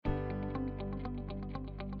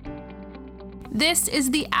This is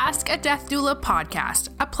the Ask a Death Doula podcast,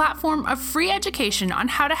 a platform of free education on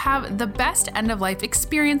how to have the best end-of-life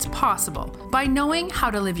experience possible by knowing how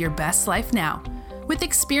to live your best life now. With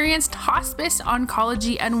experienced hospice,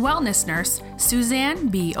 oncology, and wellness nurse, Suzanne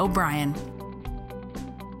B. O'Brien.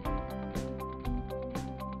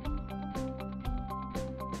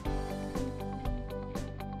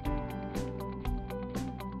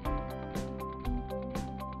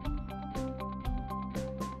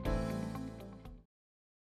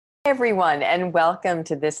 Everyone, and welcome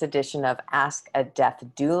to this edition of Ask a Death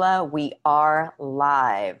Doula. We are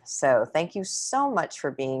live, so thank you so much for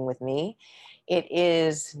being with me. It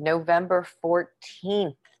is November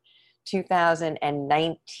 14th,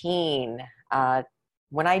 2019.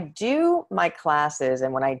 When I do my classes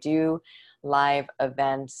and when I do live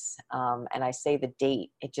events and I say the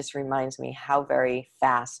date, it just reminds me how very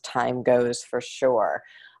fast time goes for sure.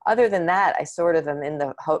 Other than that, I sort of am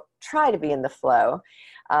try to be in the flow.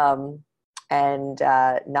 And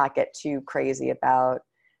not get too crazy about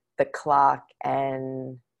the clock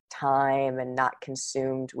and time and not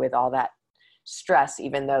consumed with all that stress,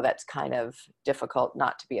 even though that's kind of difficult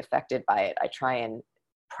not to be affected by it. I try and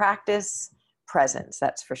practice presence,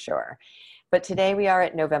 that's for sure. But today we are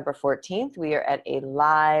at November 14th. We are at a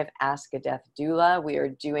live Ask a Death Doula. We are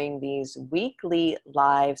doing these weekly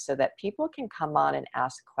live so that people can come on and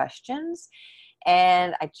ask questions.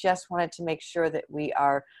 And I just wanted to make sure that we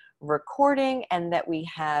are recording and that we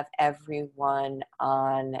have everyone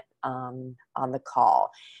on the call.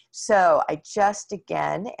 So I just,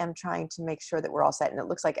 again, am trying to make sure that we're all set, and it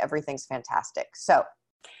looks like everything's fantastic. So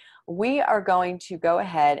we are going to go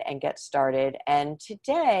ahead and get started. And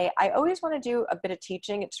today, I always want to do a bit of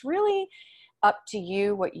teaching. It's really up to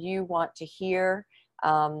you what you want to hear.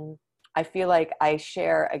 I feel like I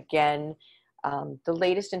share, again, the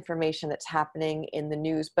latest information that's happening in the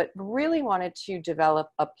news, but really wanted to develop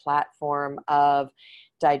a platform of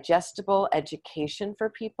digestible education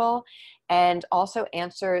for people and also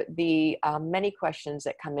answer the many questions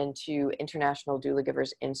that come into International Doula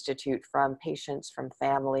Givers Institute from patients, from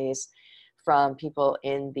families, from people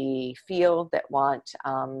in the field that want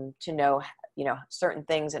to know, certain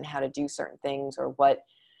things and how to do certain things, or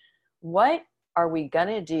what are we going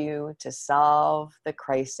to do to solve the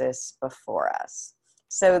crisis before us?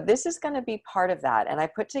 So this is going to be part of that. And I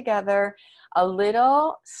put together a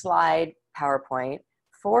little slide PowerPoint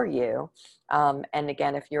for you. And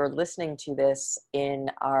again, if you're listening to this in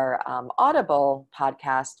our Audible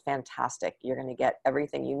podcast, fantastic. You're going to get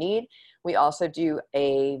everything you need. We also do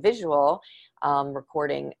a visual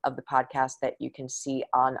recording of the podcast that you can see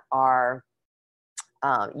on our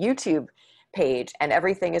YouTube page, and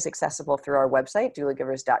everything is accessible through our website,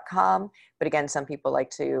 doulagivers.com. But again, some people like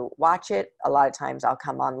to watch it. A lot of times I'll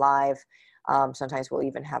come on live. Sometimes we'll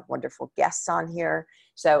even have wonderful guests on here.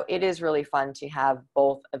 So it is really fun to have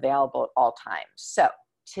both available at all times. So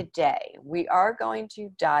today we are going to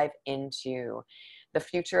dive into the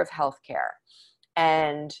future of healthcare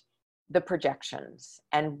and the projections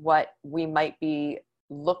and what we might be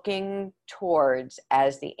looking towards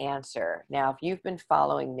as the answer. Now, if you've been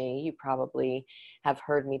following me, you probably have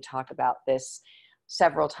heard me talk about this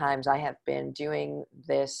several times. I have been doing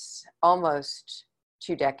this almost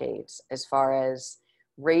 2 decades as far as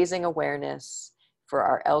raising awareness for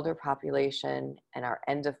our elder population and our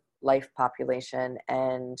end-of-life population,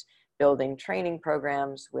 and building training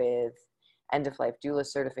programs with end-of-life doula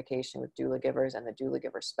certification with doula givers and the doula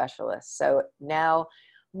giver specialists. So now,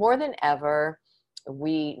 more than ever,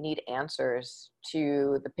 we need answers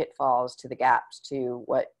to the pitfalls, to the gaps, to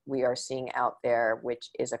what we are seeing out there,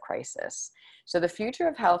 which is a crisis. So the future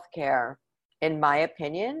of healthcare, in my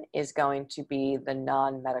opinion, is going to be the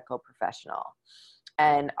non-medical professional.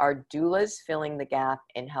 And are doulas filling the gap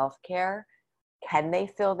in healthcare? Can they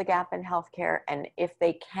fill the gap in healthcare? And if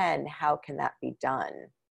they can, how can that be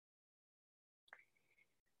done?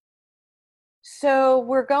 So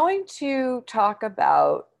we're going to talk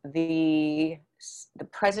about the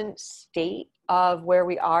present state of where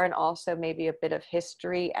we are, and also maybe a bit of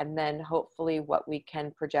history, and then hopefully what we can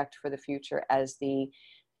project for the future as the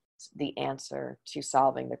answer to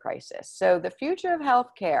solving the crisis. So the future of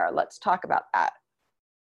healthcare, let's talk about that.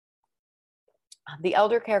 The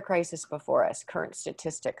elder care crisis before us, current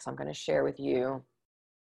statistics. I'm going to share with you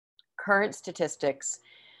current statistics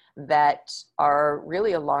that are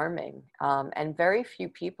really alarming, and very few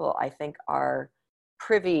people, I think, are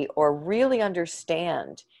privy or really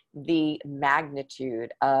understand the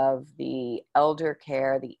magnitude of the elder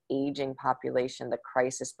care, the aging population, the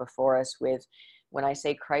crisis before us with when I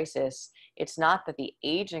say crisis, it's not that the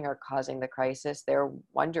aging are causing the crisis. They're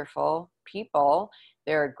wonderful people.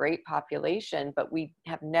 They're a great population, but we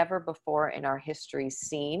have never before in our history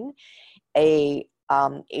seen a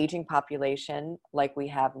aging population like we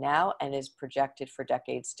have now and is projected for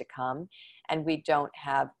decades to come. And we don't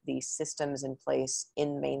have the systems in place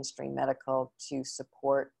in mainstream medical to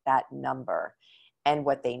support that number and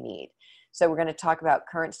what they need. So we're going to talk about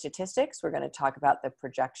current statistics. We're going to talk about the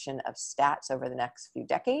projection of stats over the next few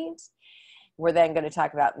decades. We're then going to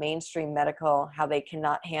talk about mainstream medical, how they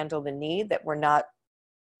cannot handle the need, that we're not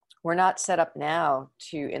set up now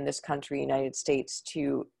to, in this country, United States,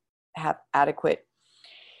 to have adequate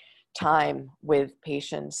time with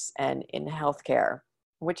patients and in healthcare,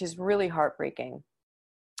 which is really heartbreaking.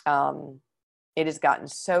 It has gotten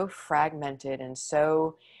so fragmented and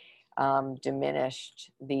so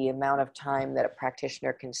diminished, the amount of time that a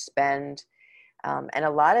practitioner can spend. And a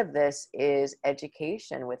lot of this is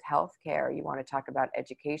education with healthcare. You want to talk about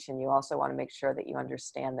education. You also want to make sure that you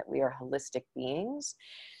understand that we are holistic beings.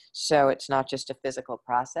 So it's not just a physical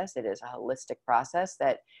process. It is a holistic process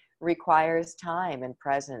that requires time and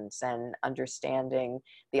presence and understanding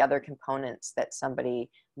the other components that somebody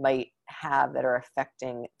might have that are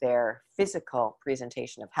affecting their physical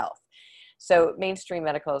presentation of health. So mainstream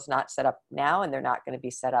medical is not set up now, and they're not going to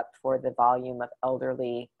be set up for the volume of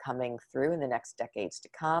elderly coming through in the next decades to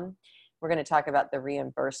come. We're going to talk about the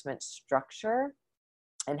reimbursement structure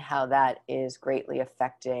and how that is greatly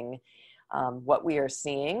affecting what we are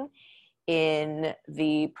seeing in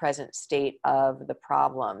the present state of the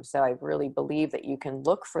problem. So I really believe that you can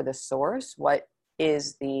look for the source. What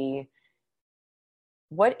is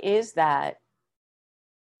that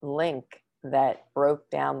link that broke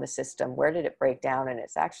down the system? Where did it break down? And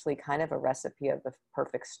it's actually kind of a recipe of the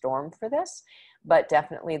perfect storm for this, but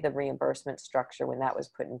definitely the reimbursement structure, when that was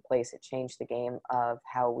put in place, it changed the game of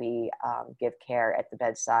how we give care at the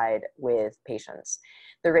bedside with patients.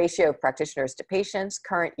 The ratio of practitioners to patients,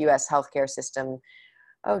 current US healthcare system,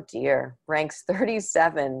 oh dear, ranks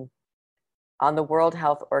 37 on the World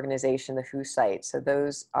Health Organization, the WHO site. So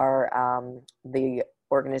those are the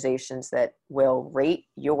organizations that will rate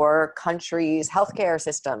your country's healthcare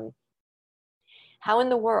system. How in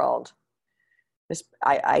the world?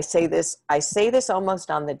 I say this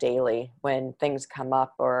almost on the daily when things come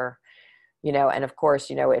up, or, and of course,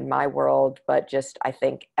 in my world, but just, I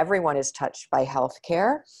think everyone is touched by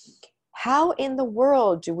healthcare. How in the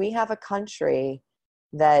world do we have a country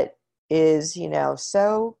that is,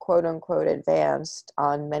 so quote unquote advanced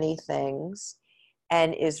on many things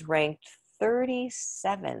and is ranked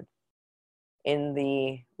 37th in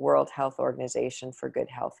the World Health Organization for good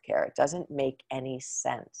healthcare? It doesn't make any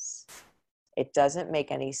sense. It doesn't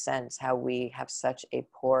make any sense how we have such a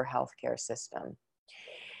poor healthcare system.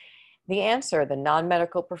 The answer, the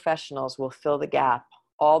non-medical professionals will fill the gap.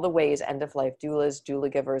 All the ways end-of-life doulas,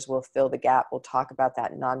 doula givers will fill the gap. We'll talk about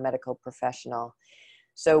that non-medical professional.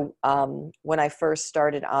 So when I first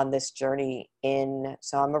started on this journey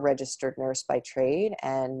so I'm a registered nurse by trade,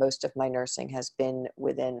 and most of my nursing has been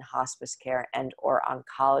within hospice care and or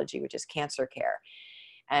oncology, which is cancer care.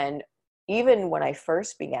 And even when I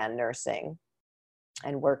first began nursing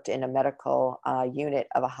and worked in a medical unit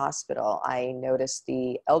of a hospital, I noticed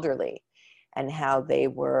the elderly and how they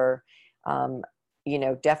were,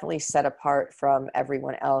 definitely set apart from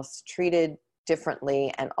everyone else, treated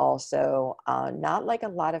differently, and also not like a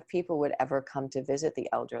lot of people would ever come to visit the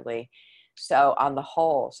elderly. So on the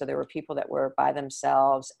whole, there were people that were by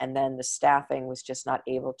themselves, and then the staffing was just not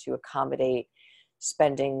able to accommodate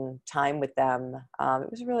spending time with them.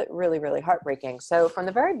 It was really, really, really heartbreaking. So from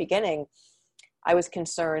the very beginning, I was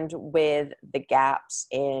concerned with the gaps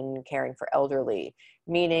in caring for elderly,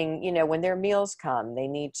 meaning, when their meals come, they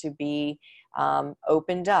need to be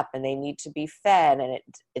opened up and they need to be fed, and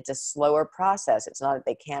it's a slower process. It's not that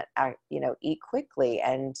they can't eat quickly,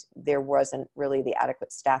 and there wasn't really the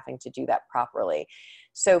adequate staffing to do that properly.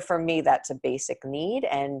 So for me, that's a basic need,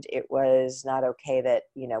 and it was not okay that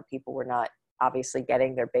people were not obviously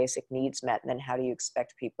getting their basic needs met. And then how do you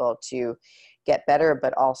expect people to get better,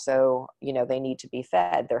 but also they need to be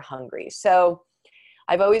fed, they're hungry. So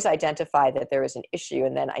I've always identified that there was an issue,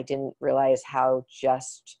 and then I didn't realize how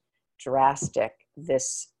just drastic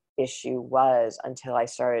this issue was until I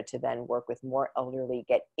started to then work with more elderly,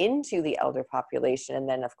 get into the elder population, and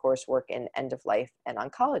then of course work in end of life and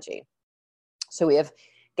oncology. So we have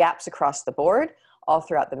gaps across the board all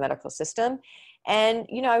throughout the medical system. And,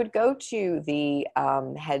 I would go to the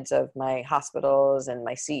heads of my hospitals and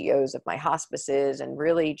my CEOs of my hospices and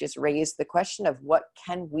really just raise the question of what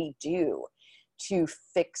can we do to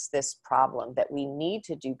fix this problem, that we need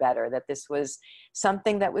to do better, that this was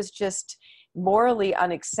something that was just morally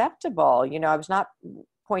unacceptable. You know, I was not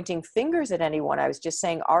pointing fingers at anyone. I was just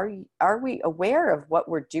saying, are we aware of what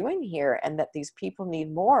we're doing here, and that these people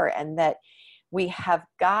need more, and that we have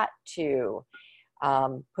got to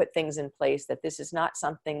put things in place, that this is not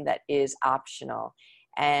something that is optional.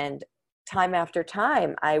 And time after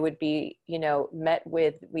time, I would be, you know, met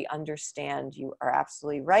with, we understand, you are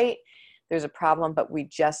absolutely right, there's a problem, but we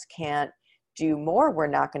just can't do more. We're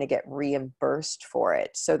not going to get reimbursed for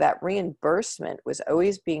it. So that reimbursement was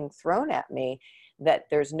always being thrown at me, that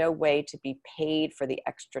there's no way to be paid for the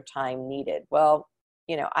extra time needed. Well,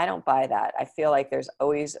 you know, I don't buy that. I feel like there's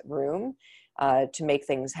always room to make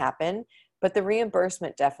things happen. But the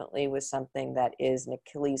reimbursement definitely was something that is an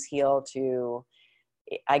Achilles heel to,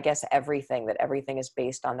 I guess, everything, that everything is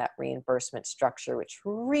based on that reimbursement structure, which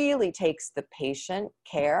really takes the patient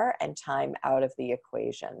care and time out of the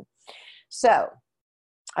equation. So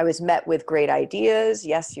I was met with great ideas.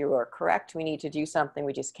 Yes, you are correct. We need to do something.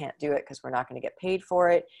 We just can't do it because we're not going to get paid for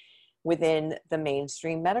it within the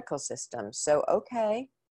mainstream medical system. So, okay,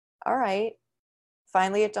 all right.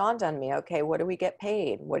 Finally, it dawned on me. Okay, what do we get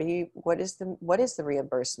paid? What is the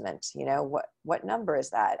reimbursement? You know, what number is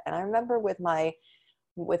that? And I remember with my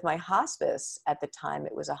hospice at the time,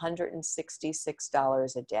 it was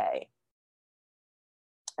 $166 a day.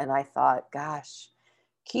 And I thought, gosh,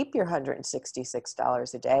 keep your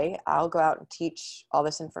 $166 a day. I'll go out and teach all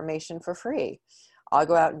this information for free. I'll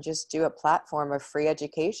go out and just do a platform of free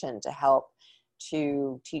education to help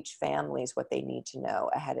to teach families what they need to know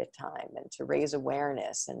ahead of time, and to raise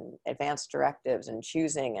awareness and advance directives and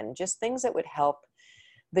choosing, and just things that would help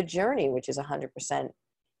the journey, which is 100%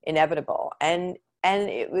 inevitable. And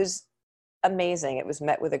it was amazing. It was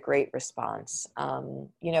met with a great response,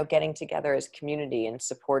 you know, getting together as community in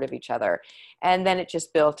support of each other. And then it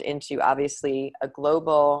just built into, obviously, a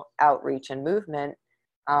global outreach and movement.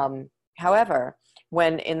 However,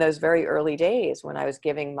 when in those very early days, when I was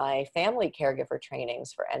giving my family caregiver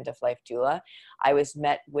trainings for end-of-life doula, I was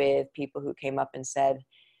met with people who came up and said,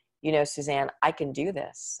 you know, Suzanne, I can do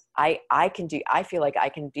this. I feel like I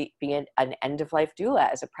can be an end-of-life doula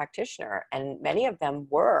as a practitioner. And many of them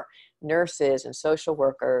were nurses and social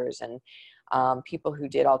workers and people who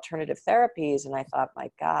did alternative therapies. And I thought,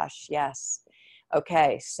 my gosh, yes.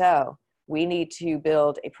 Okay, so we need to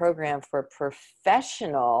build a program for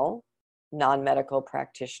professional non-medical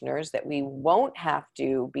practitioners, that we won't have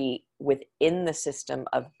to be within the system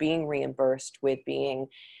of being reimbursed, with being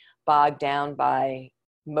bogged down by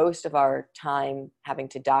most of our time having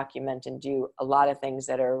to document and do a lot of things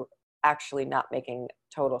that are actually not making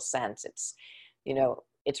total sense. It's, you know,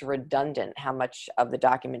 it's redundant how much of the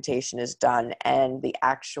documentation is done, and the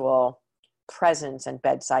actual presence and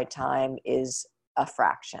bedside time is a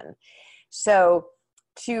fraction. So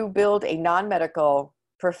to build a non-medical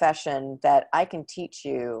profession that I can teach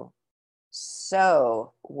you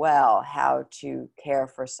so well how to care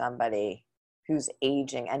for somebody who's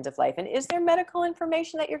aging, end of life. And is there medical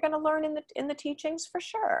information that you're going to learn in the teachings? For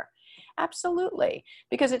sure. Absolutely.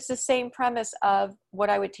 Because it's the same premise of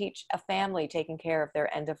what I would teach a family taking care of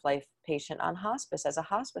their end of life patient on hospice as a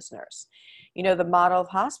hospice nurse. You know, the model of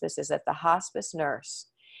hospice is that the hospice nurse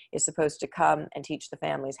is supposed to come and teach the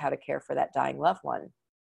families how to care for that dying loved one.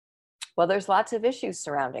 Well, there's lots of issues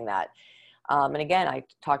surrounding that. And again, I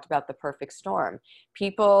talked about the perfect storm.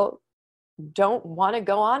 People don't want to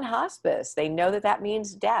go on hospice. They know that that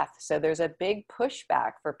means death. So there's a big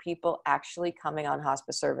pushback for people actually coming on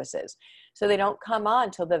hospice services. So they don't come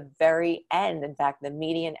on till the very end. In fact, the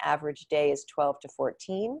median average day is 12 to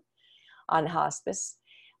 14 on hospice.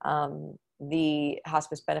 The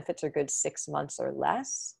hospice benefits are good 6 months or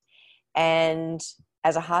less. And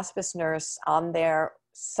as a hospice nurse, I'm there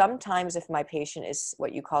sometimes if my patient is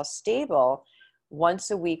what you call stable,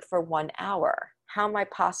 once a week for 1 hour. How am I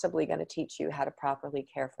possibly going to teach you how to properly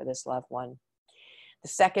care for this loved one? The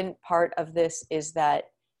second part of this is that,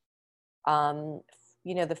 you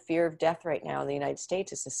know, the fear of death right now in the United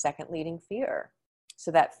States is the second leading fear.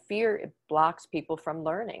 So that fear, it blocks people from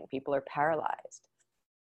learning. People are paralyzed.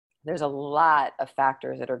 There's a lot of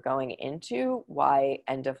factors that are going into why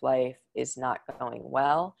end of life is not going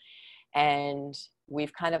well. And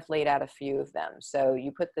we've kind of laid out a few of them. So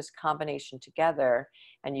you put this combination together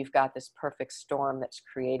and you've got this perfect storm that's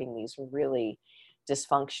creating these really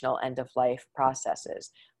dysfunctional end of life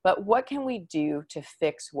processes. But what can we do to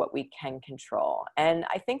fix what we can control? And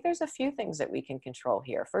I think there's a few things that we can control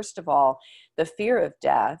here. First of all, the fear of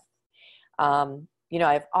death. You know,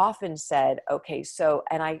 I've often said, okay, so,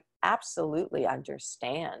 and I absolutely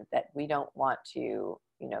understand that we don't want to,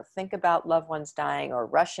 think about loved ones dying or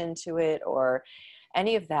rush into it or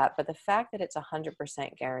any of that. But the fact that it's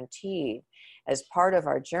 100% guaranteed as part of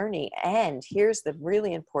our journey, and here's the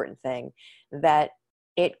really important thing, that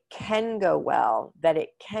it can go well, that it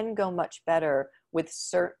can go much better with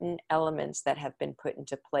certain elements that have been put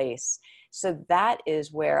into place. So that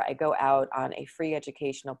is where I go out on a free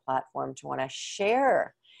educational platform to want to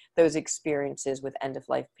share those experiences with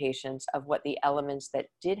end-of-life patients of what the elements that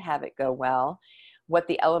did have it go well, what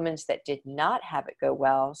the elements that did not have it go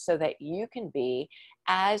well, so that you can be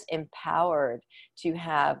as empowered to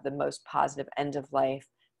have the most positive end of life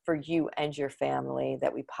for you and your family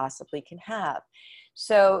that we possibly can have.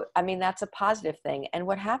 So, I mean, that's a positive thing. And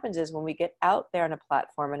what happens is when we get out there on a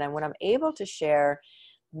platform, and when I'm able to share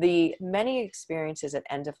the many experiences at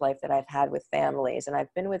end of life that I've had with families, and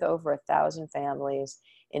I've been with over 1,000 families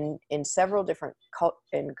in several different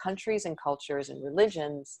in countries and cultures and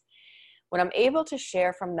religions, when I'm able to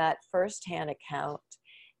share from that firsthand account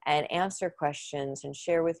and answer questions and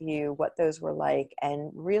share with you what those were like, and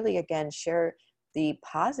really, again, share the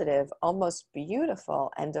positive, almost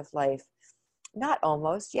beautiful end of life, not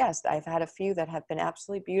almost, yes, I've had a few that have been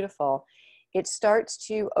absolutely beautiful. It starts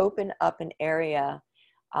to open up an area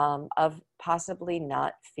of possibly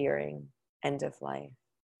not fearing end of life.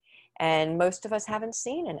 And most of us haven't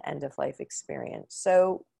seen an end of life experience.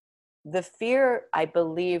 So the fear, I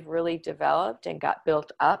believe, really developed and got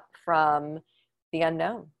built up from the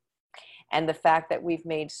unknown. And the fact that we've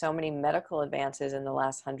made so many medical advances in the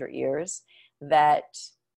last 100 years that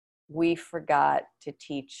we forgot to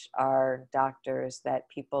teach our doctors that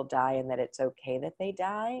people die and that it's okay that they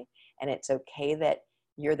die. And it's okay that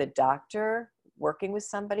you're the doctor working with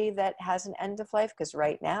somebody that has an end of life. Because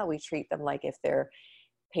right now we treat them like if their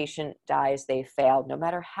patient dies, they failed, no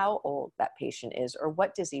matter how old that patient is or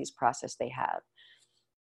what disease process they have.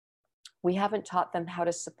 We haven't taught them how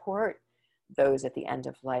to support those at the end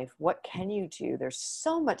of life. What can you do? There's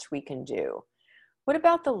so much we can do. What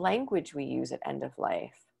about the language we use at end of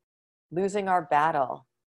life? Losing our battle,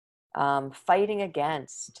 fighting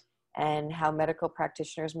against, and how medical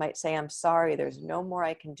practitioners might say, I'm sorry, there's no more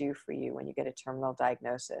I can do for you when you get a terminal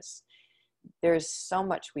diagnosis. There's so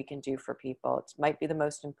much we can do for people. It might be the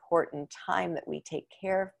most important time that we take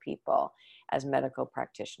care of people as medical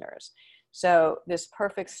practitioners. So this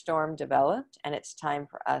perfect storm developed, and it's time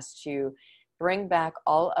for us to bring back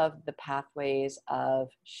all of the pathways of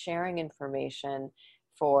sharing information,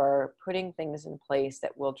 for putting things in place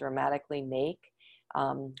that will dramatically make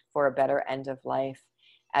for a better end of life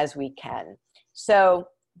as we can. So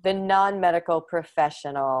the non-medical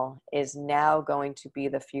professional is now going to be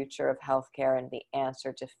the future of healthcare and the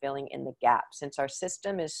answer to filling in the gap. Since our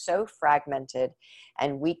system is so fragmented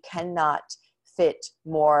and we cannot fit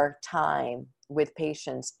more time with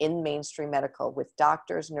patients in mainstream medical, with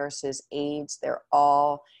doctors, nurses, aides, they're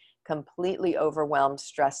all completely overwhelmed,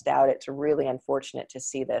 stressed out. It's really unfortunate to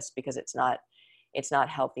see this because it's not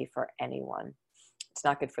healthy for anyone. It's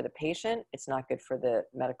not good for the patient. It's not good for the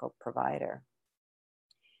medical provider.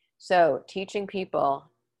 So teaching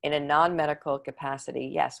people in a non-medical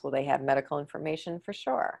capacity, yes, will they have medical information? For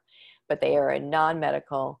sure. But they are a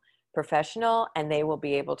non-medical professional, and they will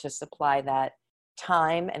be able to supply that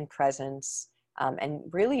time and presence and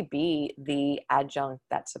really be the adjunct,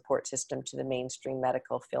 that support system to the mainstream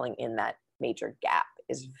medical, filling in that major gap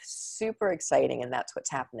is super exciting, and that's what's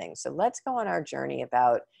happening. So let's go on our journey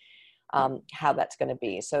about how that's going to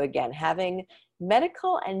be. So again, having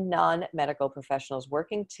medical and non-medical professionals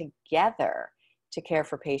working together to care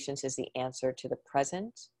for patients is the answer to the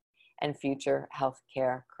present and future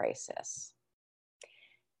healthcare crisis.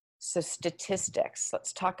 So statistics,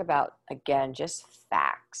 let's talk about, again, just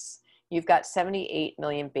facts. You've got 78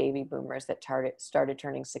 million baby boomers that started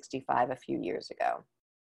turning 65 a few years ago.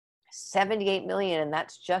 78 million, and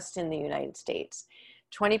that's just in the United States.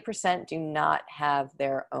 20% do not have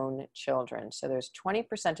their own children. So there's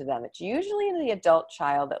 20% of them. It's usually the adult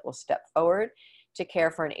child that will step forward to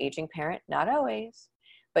care for an aging parent, not always,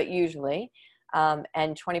 but usually. And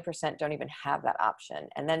 20% don't even have that option.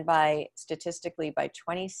 And then statistically by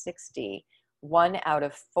 2060, 1 out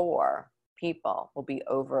of 4 people will be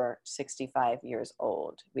over 65 years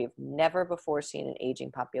old. We've never before seen an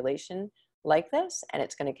aging population like this, and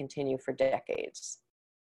it's going to continue for decades.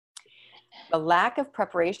 The lack of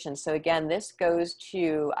preparation. So again, this goes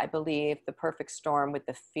to, I believe, the perfect storm with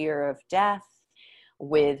the fear of death,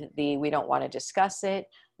 with the we don't want to discuss it,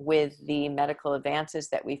 with the medical advances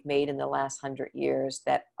that we've made in the last 100 years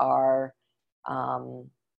that are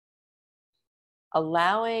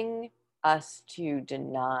allowing us to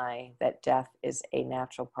deny that death is a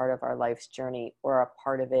natural part of our life's journey or a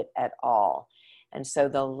part of it at all. And so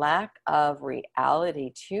the lack of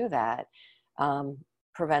reality to that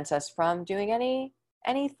prevents us from doing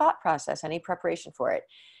any thought process, any preparation for it.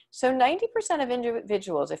 So 90% of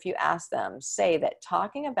individuals, if you ask them, say that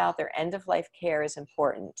talking about their end-of-life care is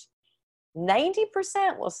important.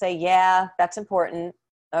 90% will say, yeah, that's important.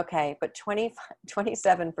 Okay, but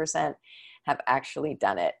 27% have actually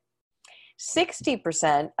done it.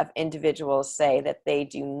 60% of individuals say that they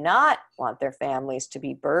do not want their families to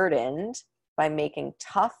be burdened by making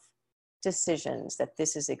tough decisions, that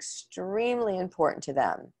this is extremely important to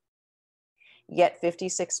them. Yet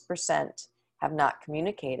 56% have not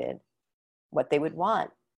communicated what they would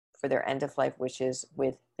want for their end-of-life wishes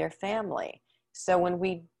with their family. So when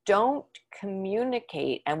we don't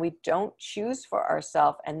communicate and we don't choose for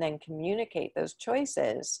ourselves and then communicate those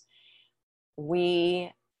choices,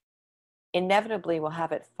 we inevitably will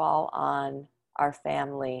have it fall on our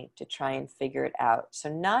family to try and figure it out. So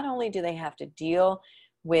not only do they have to deal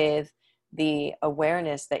with the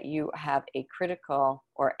awareness that you have a critical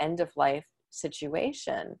or end-of-life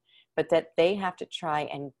situation, but that they have to try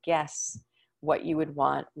and guess what you would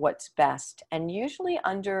want, what's best. And usually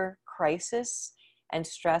under crisis and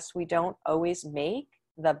stress, we don't always make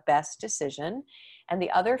the best decision. And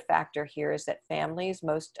the other factor here is that families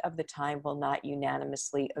most of the time will not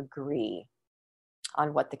unanimously agree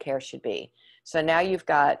on what the care should be. So now you've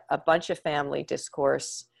got a bunch of family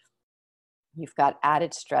discourse, you've got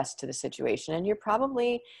added stress to the situation, and you're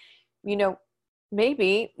probably,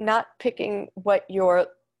 maybe not picking what your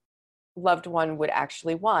loved one would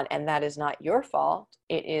actually want. And that is not your fault.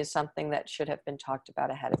 It is something that should have been talked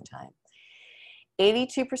about ahead of time.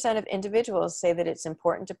 82% of individuals say that it's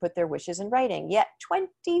important to put their wishes in writing, yet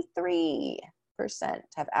 23%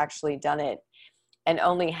 have actually done it. And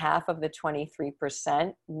only half of the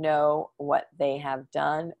 23% know what they have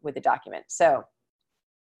done with the document. So I'm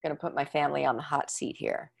going to put my family on the hot seat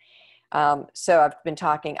here. So I've been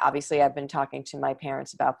talking to my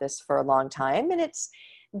parents about this for a long time, and it's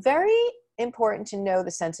very important to know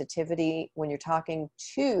the sensitivity when you're talking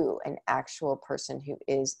to an actual person who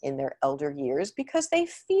is in their elder years, because they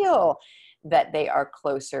feel that they are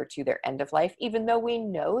closer to their end of life, even though we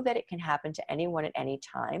know that it can happen to anyone at any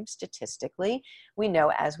time. Statistically, we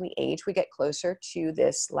know as we age, we get closer to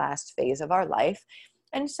this last phase of our life.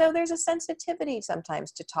 And so there's a sensitivity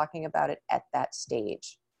sometimes to talking about it at that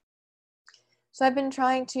stage. So I've been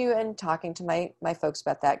talking to my folks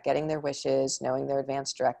about that, getting their wishes, knowing their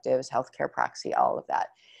advance directives, healthcare proxy, all of that.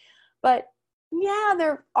 But yeah,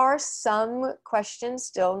 there are some questions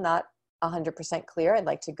still not 100% clear. I'd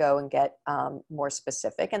like to go and get more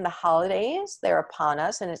specific. And the holidays, they're upon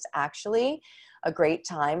us, and it's actually a great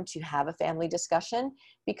time to have a family discussion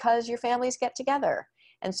because your families get together.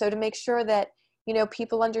 And so to make sure that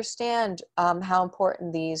people understand how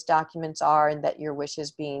important these documents are, and that your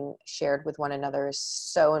wishes being shared with one another is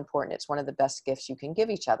so important. It's one of the best gifts you can give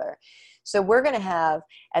each other. So we're going to have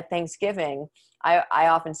at Thanksgiving, I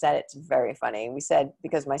often said, it's very funny. We said,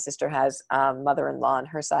 because my sister has mother-in-law on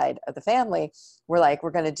her side of the family, we're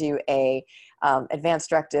going to do a advance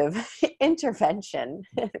directive intervention.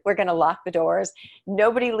 We're going to lock the doors.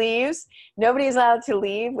 Nobody leaves. Nobody's allowed to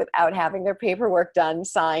leave without having their paperwork done,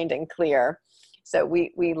 signed, and clear. So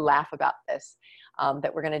we laugh about this,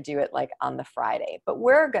 that we're going to do it like on the Friday, but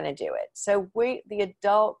we're going to do it. So the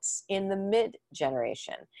adults in the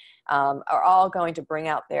mid-generation are all going to bring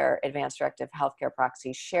out their advance directive healthcare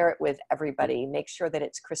proxy, share it with everybody, make sure that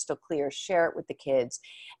it's crystal clear, share it with the kids,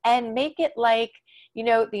 and make it like,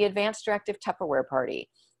 the advance directive Tupperware party.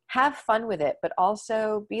 Have fun with it, but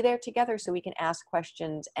also be there together so we can ask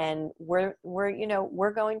questions, and we're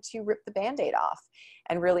going to rip the Band-Aid off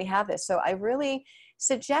and really have this. So I really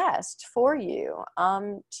suggest for you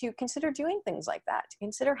to consider doing things like that, to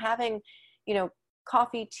consider having,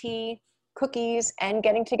 coffee, tea, cookies, and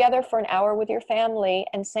getting together for an hour with your family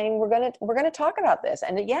and saying, we're going to talk about this.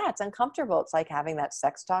 And yeah, it's uncomfortable. It's like having that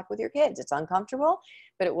sex talk with your kids. It's uncomfortable,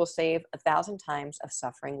 but it will save 1,000 times of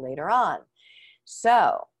suffering later on.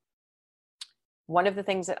 So one of the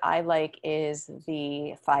things that I like is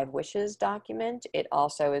the 5 wishes document. It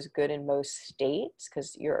also is good in most states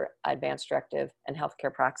because your advance directive and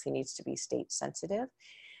healthcare proxy needs to be state sensitive.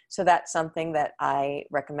 So that's something that I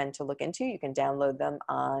recommend to look into. You can download them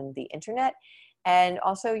on the internet. And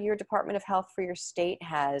also your Department of Health for your state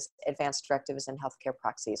has advance directives and healthcare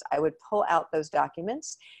proxies. I would pull out those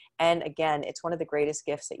documents. And again, it's one of the greatest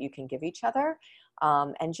gifts that you can give each other.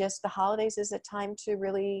 And just the holidays is a time to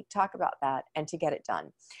really talk about that and to get it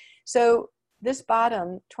done. So this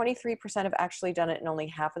bottom, 23% have actually done it, and only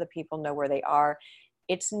half of the people know where they are.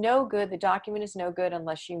 it's no good. The document is no good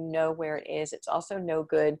unless you know where it is. It's also no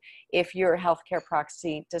good if your healthcare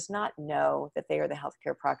proxy does not know that they are the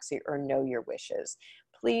healthcare proxy or know your wishes.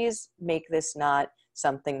 Please make this not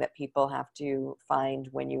something that people have to find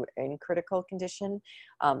when you're in critical condition,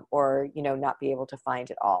 or, you know, not be able to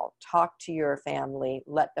find at all. Talk to your family,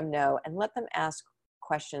 let them know, and let them ask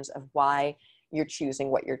questions of why you're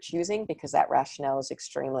choosing what you're choosing, because that rationale is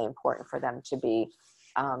extremely important for them to be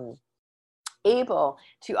able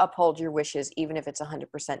to uphold your wishes, even if it's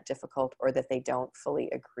 100% difficult or that they don't fully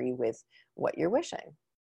agree with what you're wishing.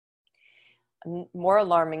 More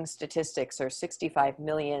alarming statistics are 65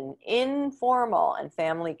 million informal and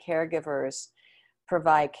family caregivers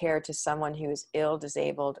provide care to someone who is ill,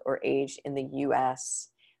 disabled, or aged in the US.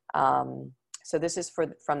 So this is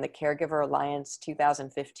from the Caregiver Alliance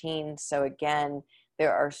 2015. So again,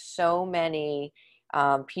 there are so many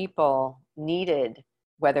people needed,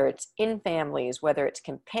 whether it's in families, whether it's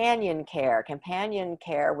companion care,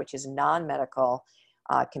 which is non-medical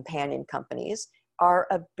companion companies, are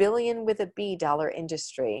 $1 billion with a B dollar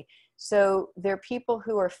industry. So there are people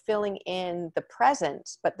who are filling in the present,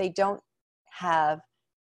 but they don't have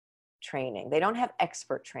training. They don't have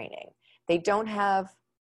expert training. They don't have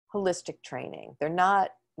holistic training. They're not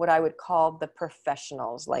what I would call the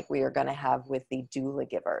professionals like we are going to have with the doula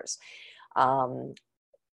givers.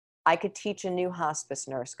 I could teach a new hospice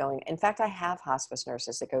nurse going, in fact, I have hospice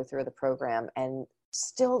nurses that go through the program and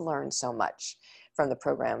still learn so much from the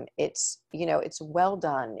program. It's, you know, it's well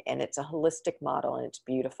done and it's a holistic model and it's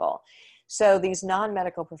beautiful. So these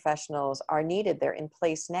non-medical professionals are needed. They're in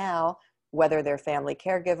place now, whether they're family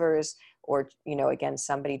caregivers or, you know, again,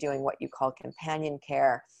 somebody doing what you call companion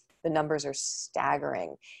care. The numbers are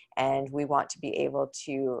staggering, and we want to be able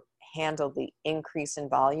to handle the increase in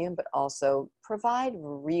volume, but also provide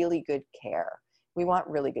really good care. We want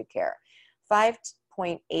really good care.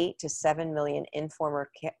 5.8 to 7 million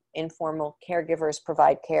informal caregivers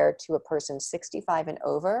provide care to a person 65 and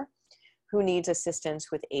over who needs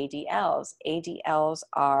assistance with ADLs. ADLs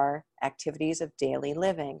are activities of daily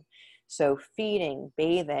living. So feeding,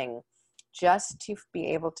 bathing, just to be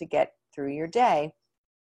able to get through your day.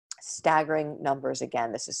 Staggering numbers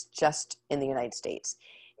again. This is just in the United States.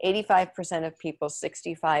 85% of people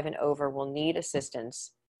 65 and over will need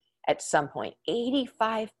assistance at some point.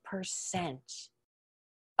 85%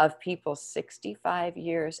 of people 65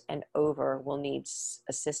 years and over will need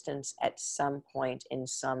assistance at some point in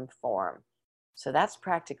some form. So that's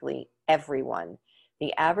practically everyone.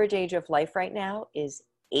 The average age of life right now is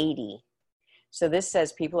 80. So this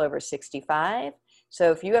says people over 65.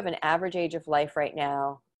 So if you have an average age of life right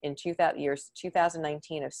now in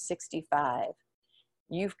 2019 of 65,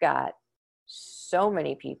 you've got so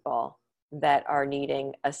many people that are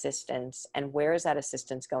needing assistance. And where is that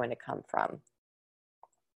assistance going to come from?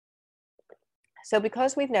 So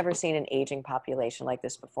because we've never seen an aging population like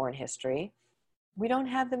this before in history, we don't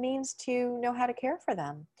have the means to know how to care for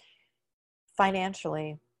them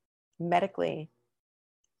financially, medically,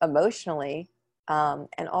 emotionally,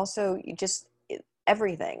 and also just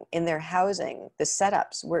everything in their housing, the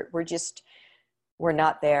setups. We're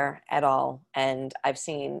not there at all. And I've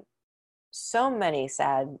seen so many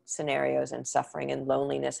sad scenarios and suffering and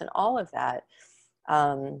loneliness and all of that.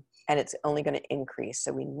 And it's only going to increase.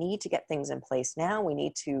 So we need to get things in place now. We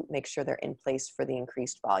need to make sure they're in place for the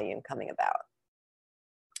increased volume coming about.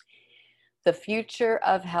 The future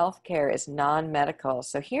of healthcare is non-medical.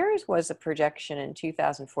 So here was a projection in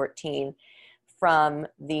 2014 from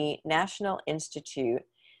the National Institute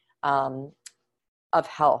of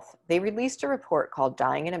Health. They released a report called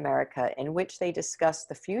Dying in America, in which they discussed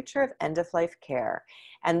the future of end-of-life care.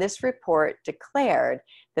 And this report declared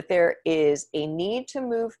that there is a need to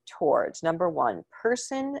move towards, number one,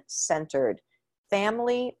 person-centered,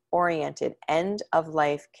 family-oriented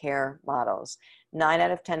end-of-life care models. 9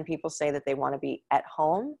 out of 10 people say that they want to be at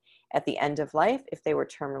home at the end of life if they were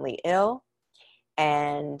terminally ill.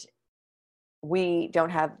 And we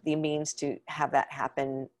don't have the means to have that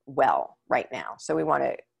happen well right now. So we want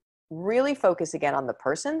to really focus again on the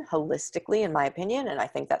person holistically, in my opinion, and I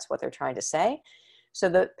think that's what they're trying to say. So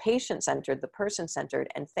the patient-centered, the person-centered,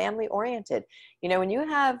 and family-oriented. You know, when you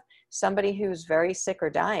have somebody who's very sick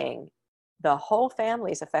or dying, the whole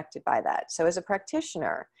family is affected by that. So as a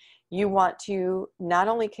practitioner, you want to not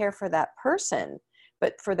only care for that person,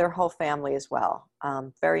 but for their whole family as well.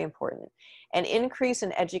 Very important. An increase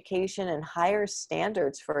in education and higher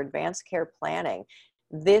standards for advanced care planning.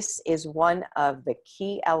 This is one of the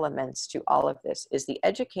key elements to all of this, is the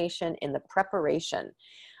education in the preparation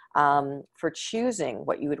for choosing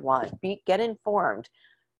what you would want. Get informed.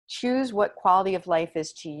 Choose what quality of life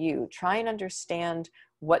is to you. Try and understand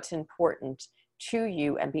what's important to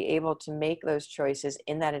you and be able to make those choices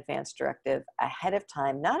in that advanced directive ahead of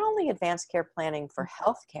time. Not only advanced care planning for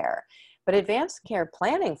healthcare, but advanced care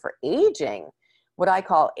planning for aging, what I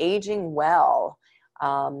call aging well.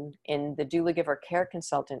 In the Doula Giver Care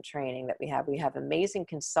Consultant training that we have amazing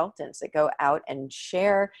consultants that go out and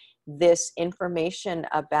share this information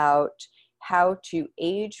about how to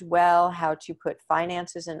age well, how to put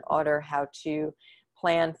finances in order, how to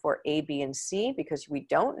plan for A, B, and C, because we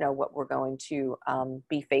don't know what we're going to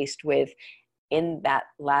be faced with in that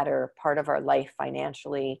latter part of our life,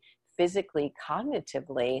 financially, physically,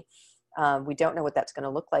 cognitively. We don't know what that's going to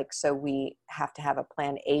look like. So we have to have a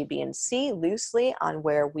plan A, B, and C loosely on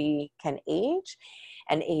where we can age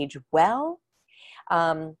and age well.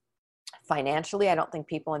 Financially, I don't think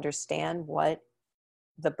people understand what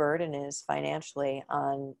the burden is financially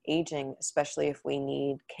on aging, especially if we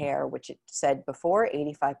need care, which it said before,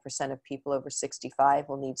 85% of people over 65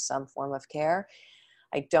 will need some form of care.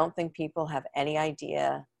 I don't think people have any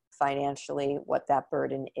idea financially what that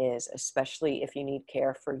burden is, especially if you need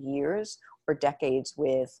care for years or decades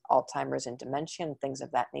with Alzheimer's and dementia and things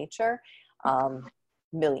of that nature.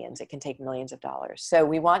 Millions, it can take millions of dollars. So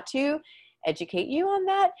we want to educate you on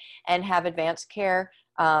that and have advanced care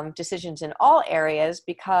decisions in all areas,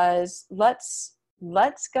 because let's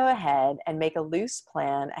go ahead and make a loose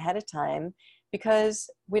plan ahead of time, because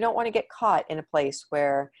we don't want to get caught in a place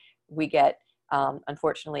where we get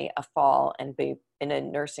unfortunately a fall and be in a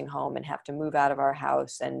nursing home and have to move out of our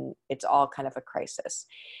house, and it's all kind of a crisis.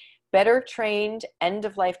 Better trained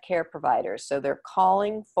end-of-life care providers. So they're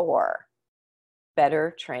calling for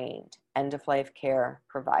better trained end-of-life care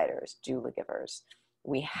providers, doula givers.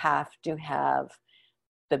 We have to have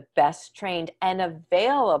the best trained and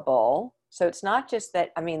available. So it's not just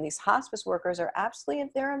that, I mean, these hospice workers are absolutely,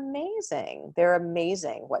 they're amazing. They're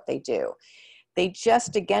amazing what they do. They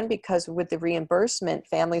just, again, because with the reimbursement,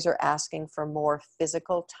 families are asking for more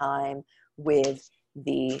physical time with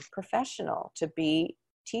the professional to be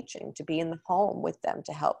teaching, to be in the home with them,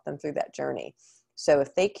 to help them through that journey. So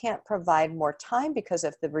if they can't provide more time because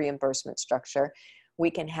of the reimbursement structure, we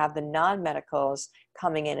can have the non-medicals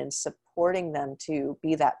coming in and supporting them to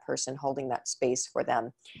be that person holding that space for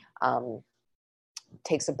them.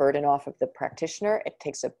 Takes a burden off of the practitioner. It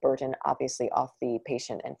takes a burden, obviously, off the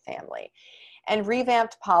patient and family. And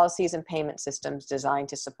revamped policies and payment systems designed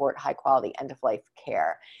to support high-quality end-of-life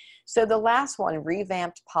care. So the last one,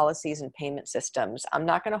 revamped policies and payment systems. I'm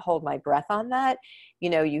not going to hold my breath on that. You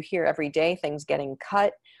know, you hear every day things getting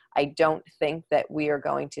cut. I don't think that we are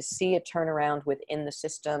going to see a turnaround within the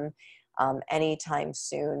system anytime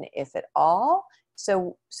soon, if at all.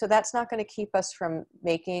 So that's not going to keep us from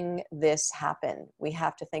making this happen. We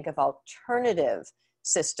have to think of alternative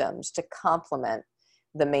systems to complement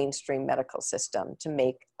the mainstream medical system to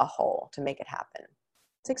make a whole, to make it happen.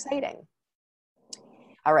 It's exciting.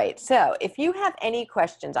 All right, so if you have any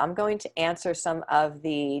questions, I'm going to answer some of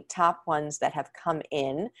the top ones that have come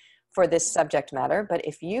in for this subject matter. But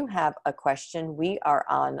if you have a question, we are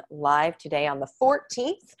on live today on the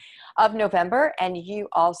 14th of November, and you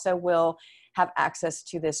also will have access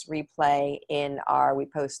to this replay in we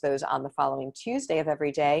post those on the following Tuesday of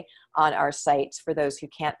every day on our sites for those who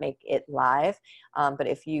can't make it live. But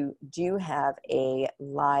if you do have a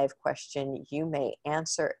live question, you may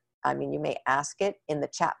you may ask it in the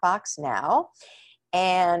chat box now,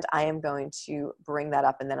 and I am going to bring that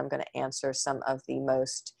up, and then I'm going to answer some of the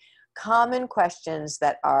most common questions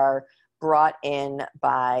that are brought in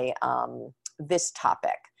by this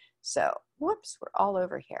topic. So, whoops, we're all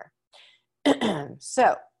over here.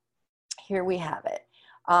 So here we have it.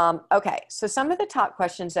 Okay, so some of the top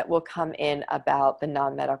questions that will come in about the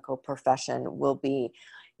non-medical profession will be,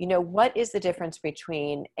 you know, what is the difference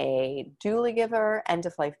between a doula giver,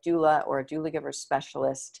 end-of-life doula, or a doula giver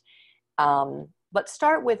specialist? Let's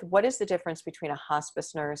start with, what is the difference between a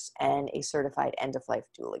hospice nurse and a certified end-of-life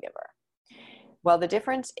doula giver? Well, the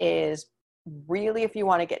difference is really, if you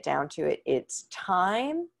want to get down to it, it's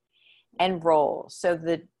time and role. So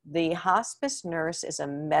the hospice nurse is a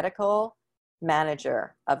medical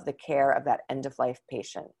manager of the care of that end-of-life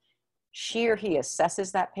patient. She or he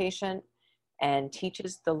assesses that patient and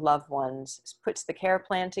teaches the loved ones, puts the care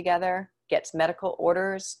plan together, gets medical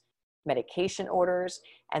orders, medication orders,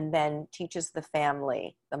 and then teaches the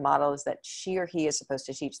family. The model is that she or he is supposed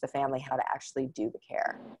to teach the family how to actually do the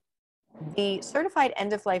care. The certified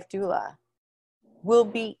end-of-life doula will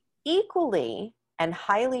be equally and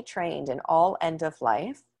highly trained in all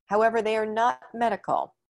end-of-life. However, they are not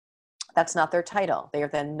medical. That's not their title. They are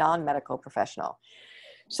the non-medical professional.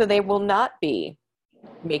 So they will not be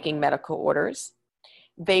making medical orders.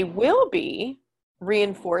 They will be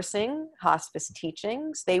reinforcing hospice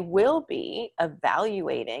teachings. They will be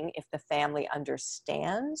evaluating if the family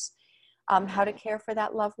understands how to care for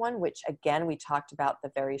that loved one, which again, we talked about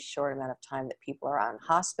the very short amount of time that people are on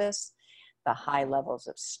hospice, the high levels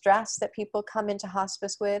of stress that people come into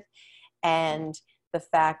hospice with, and the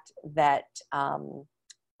fact that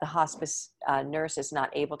the hospice nurse is not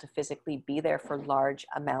able to physically be there for large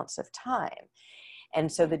amounts of time. And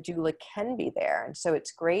so the doula can be there. And so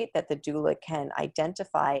it's great that the doula can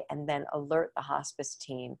identify and then alert the hospice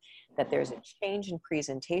team that there's a change in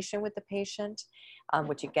presentation with the patient,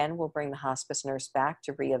 which again will bring the hospice nurse back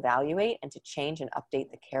to reevaluate and to change and update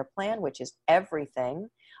the care plan, which is everything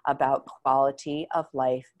about quality of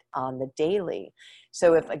life on the daily.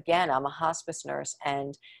 So if, again, I'm a hospice nurse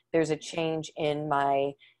and there's a change in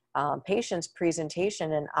my patient's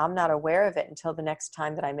presentation and I'm not aware of it until the next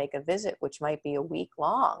time that I make a visit, which might be a week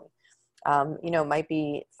long, might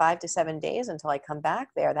be 5 to 7 days until I come back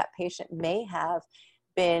there, that patient may have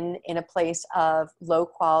been in a place of low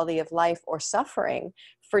quality of life or suffering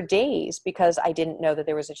for days because I didn't know that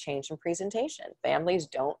there was a change in presentation. Families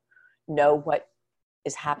don't know what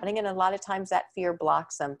is happening, and a lot of times that fear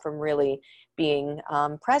blocks them from really being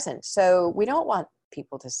present. So we don't want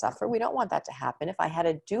people to suffer. We don't want that to happen. If I had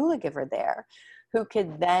a doula giver there who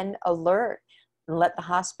could then alert and let the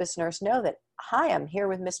hospice nurse know that, hi, I'm here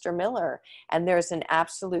with Mr. Miller, and there's an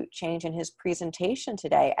absolute change in his presentation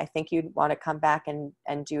today. I think you'd want to come back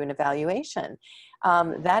and do an evaluation.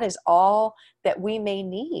 That is all that we may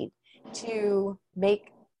need to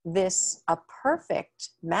make this a perfect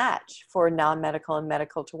match for non-medical and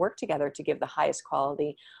medical to work together to give the highest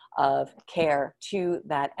quality of care to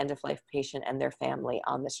that end-of-life patient and their family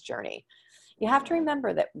on this journey. You have to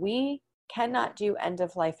remember that we cannot do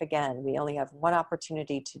end-of-life again. We only have one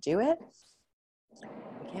opportunity to do it.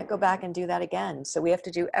 We can't go back and do that again. So we have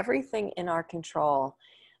to do everything in our control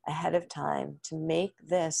ahead of time to make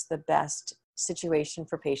this the best situation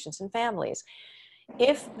for patients and families.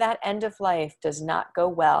 If that end of life does not go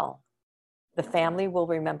well, the family will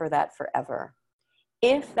remember that forever.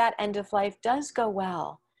 If that end of life does go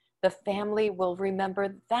well, the family will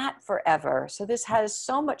remember that forever. So this has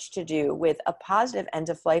so much to do with a positive end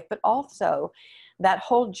of life, but also that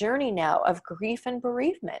whole journey now of grief and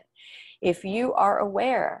bereavement. If you are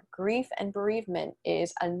aware, grief and bereavement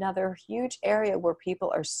is another huge area where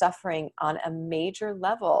people are suffering on a major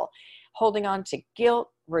level, holding on to guilt,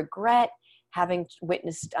 regret, having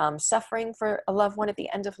witnessed suffering for a loved one at the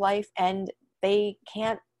end of life, and they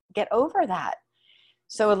can't get over that.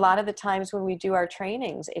 So a lot of the times when we do our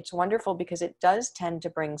trainings, it's wonderful because it does tend to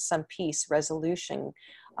bring some peace, resolution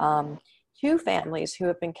to families who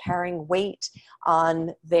have been carrying weight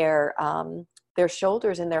on their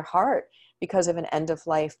shoulders and their heart because of an end of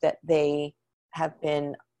life that they have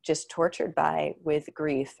been just tortured by with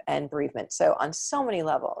grief and bereavement. So on so many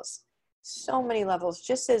levels,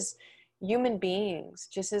 just as human beings,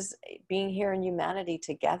 just as being here in humanity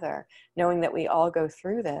together, knowing that we all go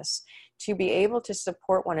through this, to be able to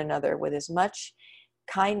support one another with as much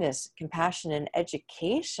kindness, compassion, and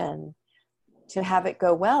education to have it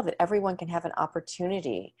go well, that everyone can have an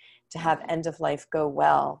opportunity to have end of life go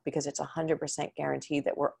well, because it's 100% guaranteed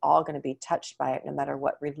that we're all going to be touched by it, no matter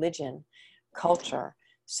what religion, culture,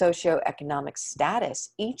 socioeconomic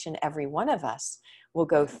status. Each and every one of us will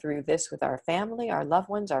go through this with our family, our loved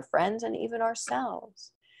ones, our friends, and even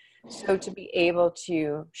ourselves. So to be able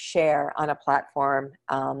to share on a platform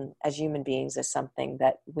as human beings is something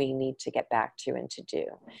that we need to get back to and to do.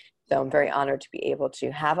 So I'm very honored to be able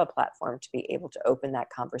to have a platform to be able to open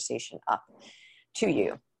that conversation up to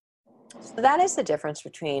you. So that is the difference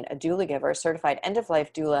between a doula giver, a certified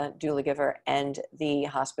end-of-life doula giver, and the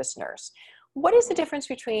hospice nurse. What is the difference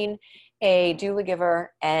between a doula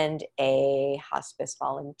giver and a hospice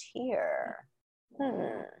volunteer?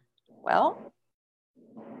 Well,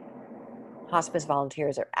 hospice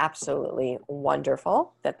volunteers are absolutely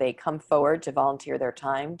wonderful that they come forward to volunteer their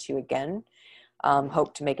time to, again,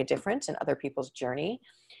 hope to make a difference in other people's journey.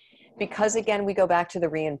 Because, again, we go back to the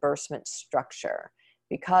reimbursement structure.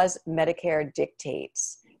 Because Medicare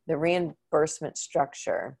dictates the reimbursement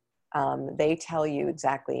structure, they tell you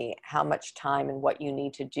exactly how much time and what you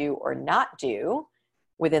need to do or not do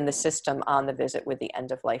within the system on the visit with the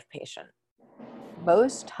end-of-life patient.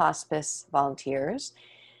 Most hospice volunteers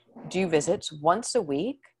do visits once a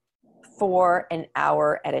week for an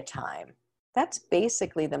hour at a time. That's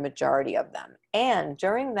basically the majority of them. And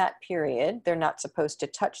during that period, they're not supposed to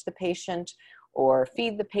touch the patient or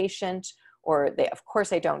feed the patient or they, of course,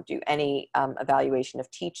 they don't do any evaluation of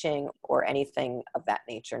teaching or anything of that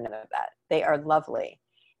nature, none of that. They are lovely,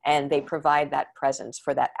 and they provide that presence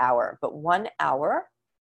for that hour. But 1 hour,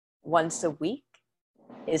 once a week,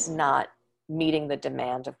 is not meeting the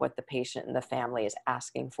demand of what the patient and the family is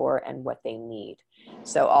asking for and what they need.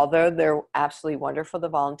 So although they're absolutely wonderful, the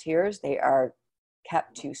volunteers, they are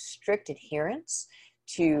kept to strict adherence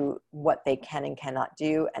to what they can and cannot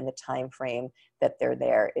do, and the time frame that they're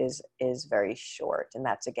there is very short, and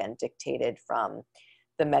that's again dictated from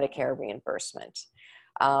the Medicare reimbursement.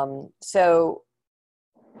 So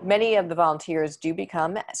many of the volunteers do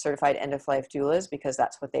become certified end-of-life doulas because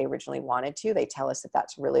that's what they originally wanted to. They tell us that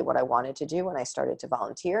that's really what I wanted to do when I started to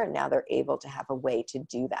volunteer, and now they're able to have a way to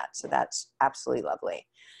do that. So that's absolutely lovely.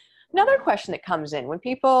 Another question that comes in when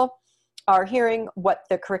people are hearing what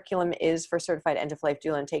the curriculum is for certified end-of-life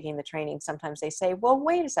doula and taking the training, sometimes they say, well,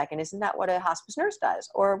 wait a second, isn't that what a hospice nurse does?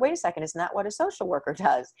 Or wait a second, isn't that what a social worker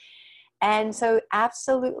does? And so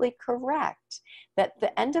absolutely correct that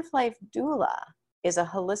the end-of-life doula is a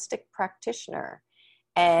holistic practitioner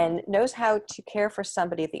and knows how to care for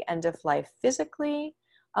somebody at the end of life physically,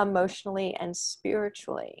 emotionally, and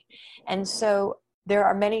spiritually. And so there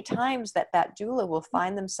are many times that that doula will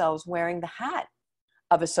find themselves wearing the hat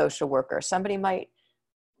of a social worker. Somebody might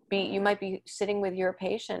be, you might be sitting with your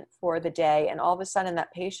patient for the day, and all of a sudden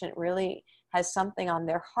that patient really has something on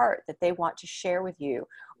their heart that they want to share with you,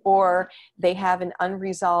 or they have an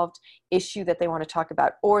unresolved issue that they want to talk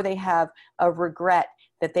about, or they have a regret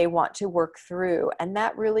that they want to work through. And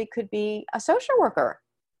that really could be a social worker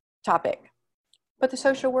topic. But the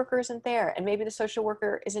social worker isn't there, and maybe the social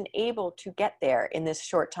worker isn't able to get there in this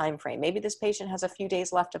short time frame. Maybe this patient has a few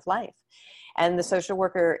days left of life, and the social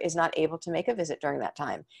worker is not able to make a visit during that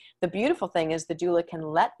time. The beautiful thing is the doula can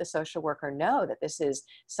let the social worker know that this is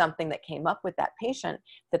something that came up with that patient,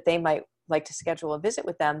 that they might like to schedule a visit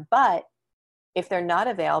with them. But if they're not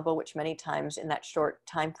available, which many times in that short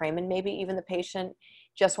time frame, and maybe even the patient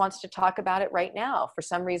just wants to talk about it right now, for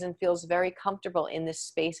some reason feels very comfortable in this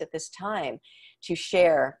space at this time to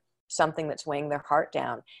share something that's weighing their heart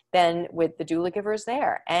down, then with the doula givers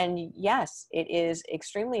there. And yes, it is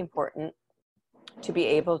extremely important to be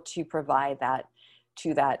able to provide that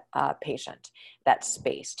to that patient, that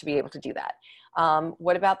space to be able to do that.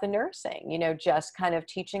 What about the nursing? You know, just kind of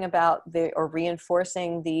teaching about or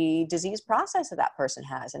reinforcing the disease process that that person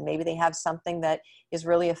has. And maybe they have something that is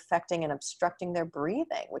really affecting and obstructing their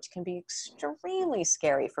breathing, which can be extremely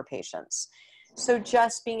scary for patients. So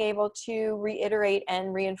just being able to reiterate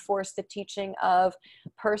and reinforce the teaching of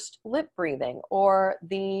pursed lip breathing, or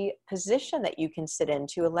the position that you can sit in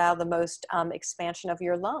to allow the most expansion of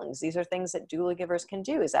your lungs. These are things that doula givers can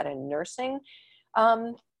do. Is that a nursing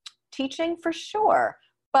teaching? For sure.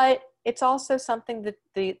 But it's also something that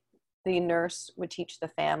the nurse would teach the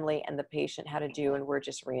family and the patient how to do, and we're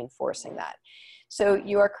just reinforcing that. So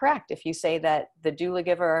you are correct if you say that the doula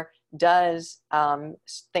giver does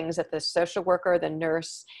things that the social worker, the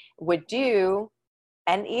nurse would do,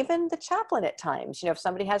 and even the chaplain at times. You know, if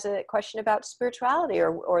somebody has a question about spirituality,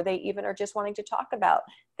 or they even are just wanting to talk about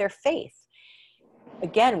their faith.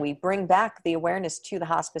 Again, we bring back the awareness to the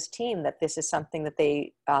hospice team that this is something that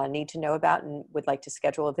they need to know about and would like to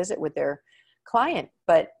schedule a visit with their client,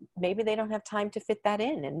 but maybe they don't have time to fit that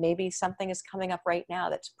in, and maybe something is coming up right now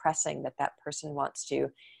that's pressing that that person wants to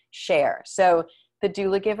share. So the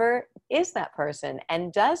doula giver is that person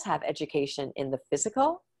and does have education in the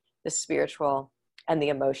physical, the spiritual, and the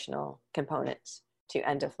emotional components to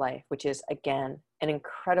end of life, which is, again, an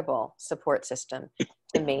incredible support system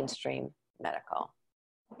to mainstream medical.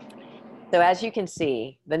 So as you can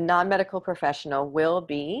see, the non-medical professional will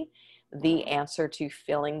be the answer to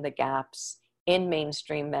filling the gaps in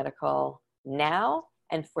mainstream medical now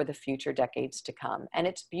and for the future decades to come. And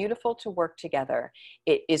it's beautiful to work together.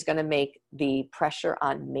 It is going to make the pressure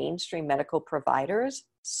on mainstream medical providers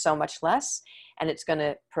so much less, and it's going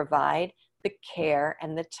to provide the care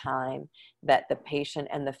and the time that the patient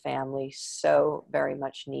and the family so very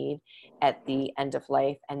much need at the end of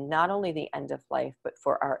life. And not only the end of life, but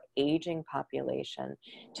for our aging population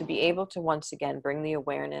to be able to once again bring the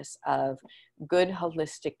awareness of good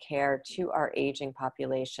holistic care to our aging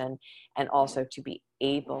population, and also to be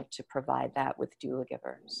able to provide that with doula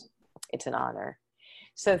givers. It's an honor.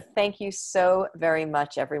 So thank you so very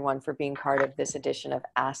much, everyone, for being part of this edition of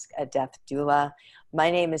Ask a Death Doula.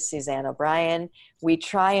 My name is Suzanne O'Brien. We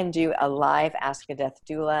try and do a live Ask a Death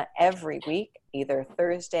Doula every week, either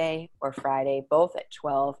Thursday or Friday, both at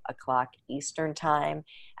 12 o'clock Eastern Time.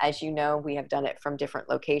 As you know, we have done it from different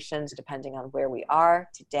locations depending on where we are.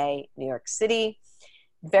 Today, New York City.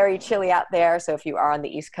 very chilly out there. So if you are on the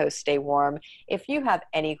East Coast, stay warm. If you have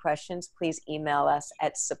any questions, please email us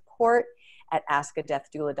at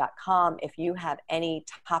support@askadeathdoula.com. If you have any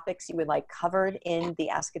topics you would like covered in the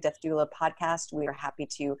Ask a Death Doula podcast, we are happy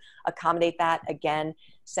to accommodate that. Again,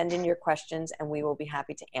 send in your questions and we will be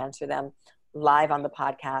happy to answer them live on the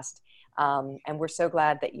podcast. And we're so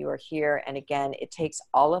glad that you are here. And again, it takes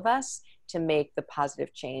all of us to make the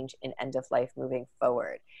positive change in end of life moving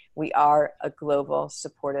forward. We are a global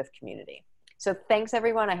supportive community. So thanks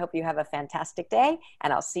everyone. I hope you have a fantastic day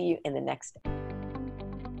and I'll see you in the next day.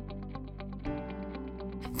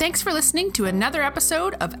 Thanks for listening to another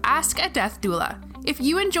episode of Ask a Death Doula. If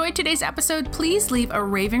you enjoyed today's episode, please leave a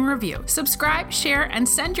raving review, subscribe, share, and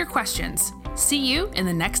send your questions. See you in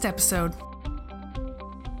the next episode.